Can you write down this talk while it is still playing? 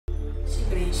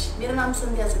मेरा नाम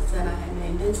संध्या सक्सेना है। मैं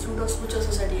Indian institute of spiritual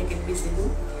society academy से हूँ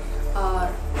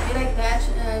और मेरा एक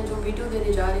नया जो वीडियो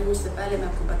देने जा रही हूँ उससे पहले मैं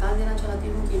आपको बता देना चाहती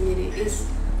हूँ कि मेरे इस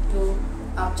जो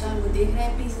आप चैनल को देख रहे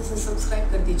हैं प्लीज़ इसे सब्सक्राइब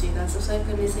कर दीजिएगा। सब्सक्राइब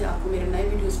करने से आपको मेरे नए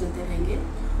वीडियोस मिलते रहेंगे।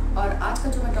 और आज का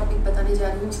जो मैं टॉपिक बताने जा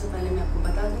रही हूँ उससे पहले मैं आपको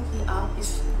बता दूँ कि आप इस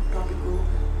टॉपिक को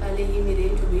पहले ही मेरे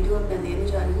जो वीडियो मैं देने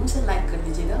जा रही हूँ उसे लाइक कर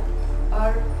दीजिएगा। और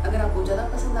अगर आपको ज़्यादा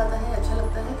पसंद आता है, अच्छा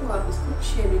लगता है तो आप इसको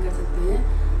शेयर भी कर सकते हैं।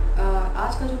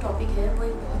 आज का जो टॉपिक है वो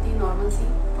एक बहुत ही नॉर्मल सी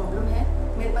प्रॉब्लम है।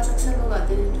 मेरे पास अक्सर लोग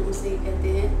आते हैं जो मुझसे कहते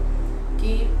हैं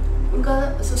कि उनका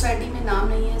सोसाइटी में नाम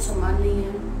नहीं है, सम्मान नहीं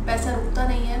है, पैसा रुकता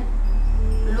नहीं है,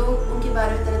 लोग उनके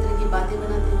बारे में तरह तरह की बातें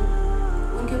बनाते हैं,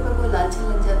 उनके ऊपर कोई लालचन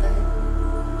लग जाता है।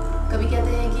 कभी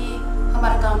कहते हैं कि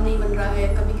हमारा काम नहीं बन रहा है,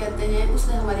 कभी कहते हैं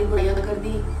उसने हमारी बुराइयां कर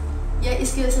दी, या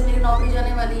इसकी वजह से मेरी नौकरी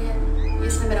जाने वाली है,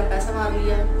 इसने मेरा पैसा मार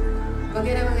लिया,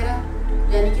 वगैरह वगैरह।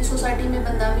 यानी कि सोसाइटी में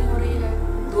बदनामी हो रही है,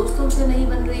 दोस्तों से नहीं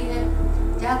बन रही है,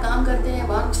 जहाँ काम करते हैं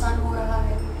वहाँ नुकसान हो रहा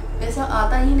है, पैसा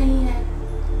आता ही नहीं है,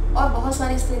 और बहुत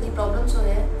सारी इस तरह की प्रॉब्लम्स जो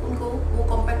है उनको वो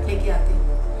कॉम्पैक्ट लेके आते हैं।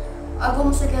 अब वो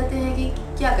मुझसे कहते हैं कि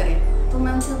क्या करें, तो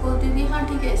मैं उनसे बोलती हूँ कि हाँ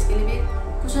ठीक है, इसके लिए भी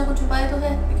कुछ ना कुछ उपाय तो है,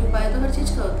 क्योंकि उपाय तो हर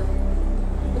चीज़ का होता है।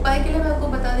 उपाय के लिए मैं आपको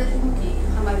बता देती हूँ कि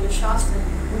हमारे जो शास्त्र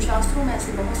हैं उन शास्त्रों में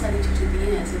ऐसे बहुत सारी चीज़ें दी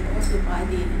हैं, ऐसे बहुत से उपाय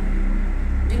दिए हैं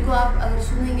जिनको आप अगर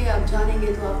सुनेंगे, आप जानेंगे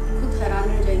तो आप खुद हैरान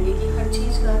रह जाएंगे कि हर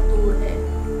चीज़ का तोड़ है।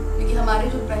 क्योंकि हमारे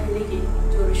जो पहले के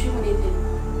जो ऋषि मुनि थे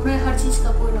उन्होंने हर चीज़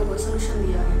का कोई ना कोई सोल्यूशन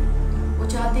दिया है। वो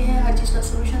चाहते हैं हर चीज़ का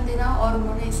सोल्यूशन देना और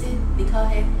उन्होंने इसे लिखा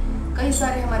है। कई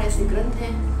सारे हमारे ऐसे ग्रंथ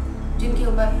हैं जिनके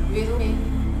ऊपर वेदों में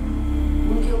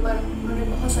उनके ऊपर उन्होंने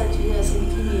बहुत सारी चीज़ें ऐसी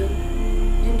लिखी हुई है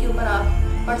जिनके ऊपर आप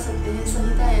पढ़ सकते हैं।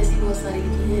 संहिताएँ ऐसी बहुत सारी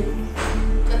लिखी हैं,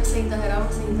 चरक संहिता है, रावण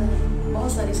संहिता है,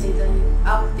 बहुत सारी संहिता है।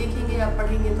 आप देखेंगे, आप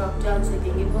पढ़ेंगे तो आप जान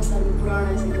सकेंगे। बहुत सारे पुराण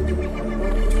ऐसे हैं जो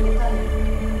बहुत कुछ होता है।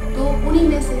 तो उन्हीं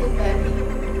में से मैं भी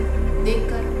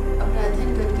देखकर अपना अध्ययन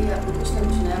करके आपको कुछ ना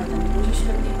कुछ नया बताने की कोशिश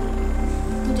करती हूँ।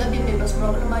 तो जब ये मेरे पास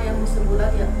प्रॉब्लम आई, मुझसे बोला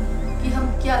गया कि हम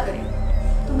क्या करें,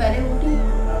 तो मैंने उठी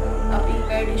अपनी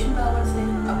मेडिटेशन पावर से,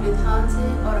 अपने ध्यान से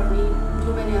और अपनी जो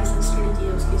मैंने आज तक स्टडी की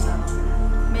है उसके हिसाब से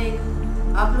मैं एक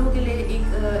आप लोगों के लिए एक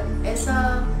ऐसा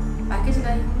पैकेज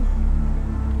लाई हूँ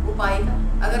उपाय का।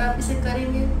 अगर आप इसे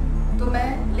करेंगे तो मैं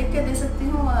लिख के दे सकती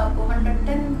हूँ और आपको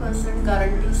 110%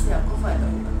 गारंटी से आपको फ़ायदा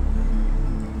होगा।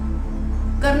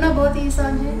 करना बहुत ही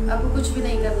आसान है, आपको कुछ भी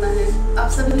नहीं करना है। आप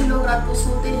सभी लोग रात को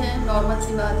सोते हैं, नॉर्मल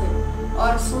सी बात है।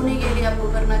 और सोने के लिए आपको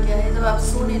करना क्या है, जब आप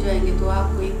सोने जाएंगे तो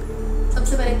आपको एक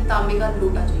सबसे पहले एक तांबे का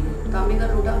लोटा चाहिए। तांबे का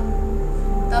लोटा,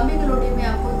 तांबे के लोटे में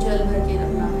आपको जल भर के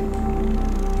रखना है।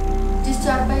 जिस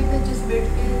चारपाई पे, जिस बेड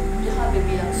पे, जहाँ पे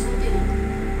भी आप सोते हैं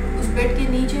उस बेड के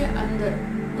नीचे अंदर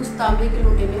उस तांबे के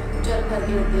लोटे में जल भर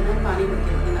के रख देना, पानी भर के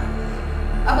रख देना।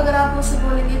 अब अगर आप उससे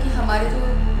बोलेंगे कि हमारे जो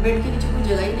बेड के नीचे कोई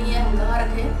जगह ही नहीं है, हम कहाँ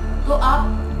रखें, तो आप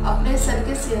अपने सर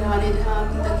के सिरहाने जहाँ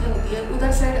आपकी तकिया होती है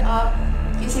उधर साइड आप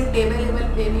किसी टेबल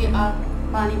पे भी आप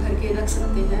पानी भर के रख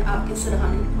सकते हैं, आपके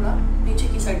सिरहाने थोड़ा नीचे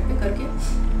की साइड पे करके।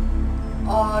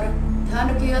 और ध्यान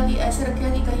रखिएगा कि ऐसे रखिएगा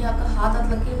कि कहीं आपका हाथ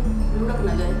लग के लुढ़क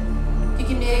ना जाए।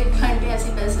 क्योंकि मेरे एक क्लाइंट ने ऐसी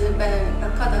पैसे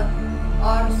रखा था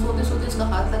और सोते सोते उसका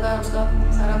हाथ लगा, उसका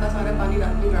सारा का सारा पानी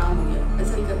रात में गड़ाम हो गया।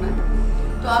 ऐसा ही करना है।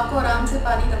 तो आपको आराम से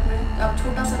पानी रखना है। आप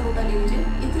छोटा सा लोटा ले लीजिए,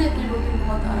 इतने लोटे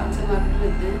बहुत आराम से मार्केट में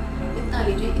मिलते हैं। इतना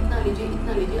लीजिए, इतना लीजिए,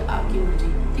 इतना लीजिए, आपकी मर्जी,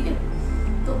 ठीक है।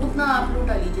 तो उतना आप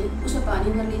लोटा लीजिए, उसमें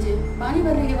पानी भर लीजिए। पानी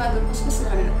भरने के बाद उसको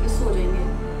सिरहाने रख के सो जाएंगे।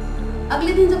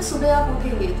 अगले दिन जब सुबह आप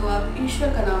उठेंगे तो आप ईश्वर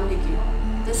का नाम लिखिए।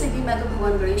 जैसे कि मैं तो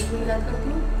भगवान गणेश को याद करती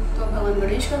हूँ, तो भगवान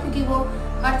गणेश का, क्योंकि वो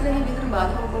हर तरह की विघ्न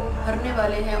बाधाओं को हरने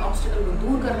वाले हैं, ऑब्स्टिकल को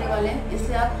दूर करने वाले हैं।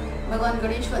 इसलिए आप भगवान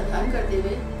गणेश का ध्यान करते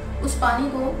हुए उस पानी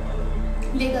को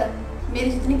लेकर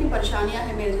मेरी जितनी भी परेशानियां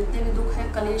हैं, मेरे जितने भी दुख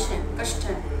हैं, कलेश हैं, कष्ट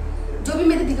हैं, जो भी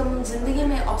मेरी ज़िंदगी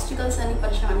में ऑब्स्टिकल्स यानी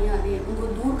परेशानियां आ रही हैं, उनको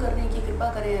दूर करने की कृपा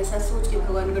करें। ऐसा सोच के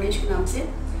भगवान गणेश के नाम से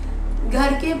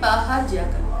घर के बाहर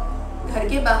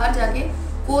जाके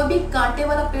कोई भी कांटे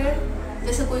वाला पेड़,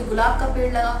 जैसे कोई गुलाब का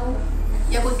पेड़ लगा हो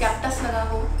या कोई कैक्टस लगा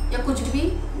हो या कुछ भी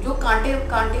जो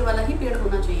कांटे वाला ही पेड़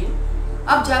होना चाहिए,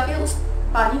 आप जाके उस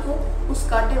पानी को उस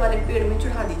कांटे वाले पेड़ में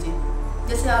चढ़ा दीजिए।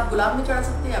 जैसे आप गुलाब में चढ़ा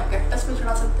सकते हैं, आप कैक्टस में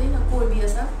चढ़ा सकते हैं, या कोई भी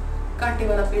ऐसा कांटे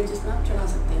वाला पेड़ जिसमें आप चढ़ा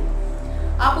सकते हैं।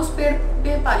 आप उस पेड़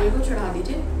पे पानी को चढ़ा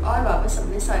दीजिए और वापस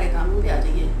अपने सारे कामों पे आ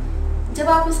जाइए। जब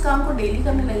आप इस काम को डेली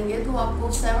करने लगेंगे तो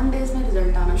आपको 7 डेज में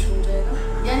रिजल्ट आना शुरू हो जाएगा।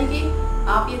 यानी कि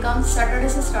आप ये काम सैटरडे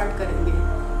से स्टार्ट करेंगे,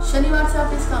 शनिवार से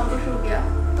आप इस काम को शुरू किया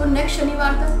तो नेक्स्ट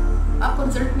शनिवार तक आपको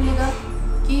रिजल्ट मिलेगा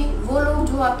कि वो लोग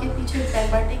जो आपके पीछे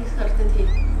बैकबाइटिंग करते थे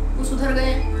वो सुधर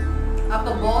गए,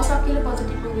 आपका बॉस आपके लिए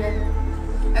पॉजिटिव हो गया है।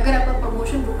 अगर आपका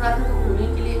प्रमोशन रुक रहा था तो होने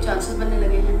के लिए चांसेस बनने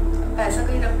लगे हैं। पैसा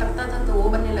कहीं अटकता था तो वो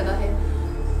बनने लगा है।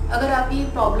 अगर आपकी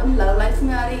प्रॉब्लम लव लाइफ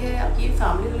में आ रही है, आपकी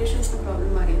फैमिली रिलेशंस में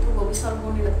प्रॉब्लम आ रही है, तो वो भी सॉल्व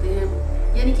होने लगते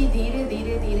हैं। यानी कि धीरे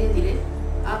धीरे धीरे धीरे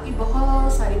आपकी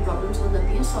बहुत सारी प्रॉब्लम्स हो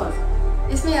जाती हैं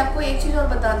सॉल्व। इसमें आपको एक चीज़ और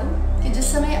बता दूं कि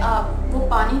जिस समय आप वो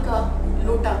पानी का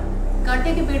लोटा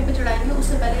कांटे के पेड़ पे चढ़ाएंगे,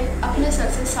 उससे पहले अपने सर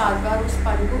से 7 बार उस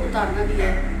पानी को उतारना भी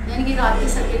है। यानी कि रात के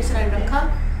सर के स्नान रखा,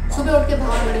 सुबह उठ के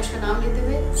भगवान गणेश का नाम लेते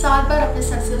हुए 7 बार अपने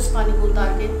सर से उस पानी को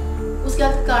उतार के उसके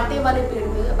बाद कांटे वाले पेड़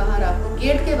पे बाहर आपको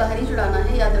गेट के बाहर ही चढ़ाना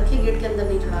है। याद रखिए, गेट के अंदर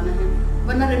नहीं चढ़ाना है,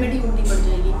 वरना रेमेडी उल्टी पड़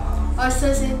जाएगी। और इस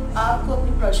तरह से आपको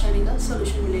अपनी परेशानी का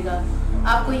सोल्यूशन मिलेगा।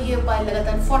 आपको ये उपाय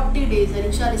लगातार 40 डेज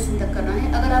यानी 40 दिन तक करना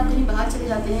है। अगर आप कहीं बाहर चले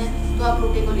जाते हैं तो आप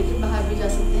लोटे को लेकर बाहर भी जा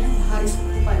सकते हैं, बाहर इस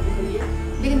उपाय को करिए,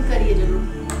 लेकिन करिए जरूर।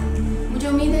 मुझे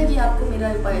उम्मीद है कि आपको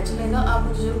मेरा उपाय अच्छा लगेगा। आप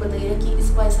मुझे जरूर बताइए कि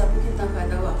इस उपाय से आपको कितना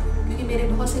फ़ायदा हुआ, क्योंकि मेरे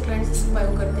बहुत से क्लाइंट्स इस उपाय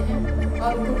को करते हैं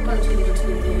और उनको कल अच्छे रिजल्ट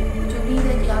मिलते हैं। मुझे उम्मीद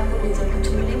है कि आपको रिजल्ट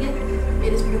अच्छे मिलेंगे।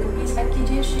 मेरे इस वीडियो को प्लीज़ लाइक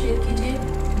कीजिए, शेयर कीजिए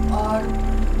और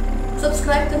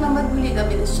सब्सक्राइब करना मत भूलिएगा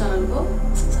मेरे इस चैनल को।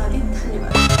 इसके साथ ही धन्यवाद।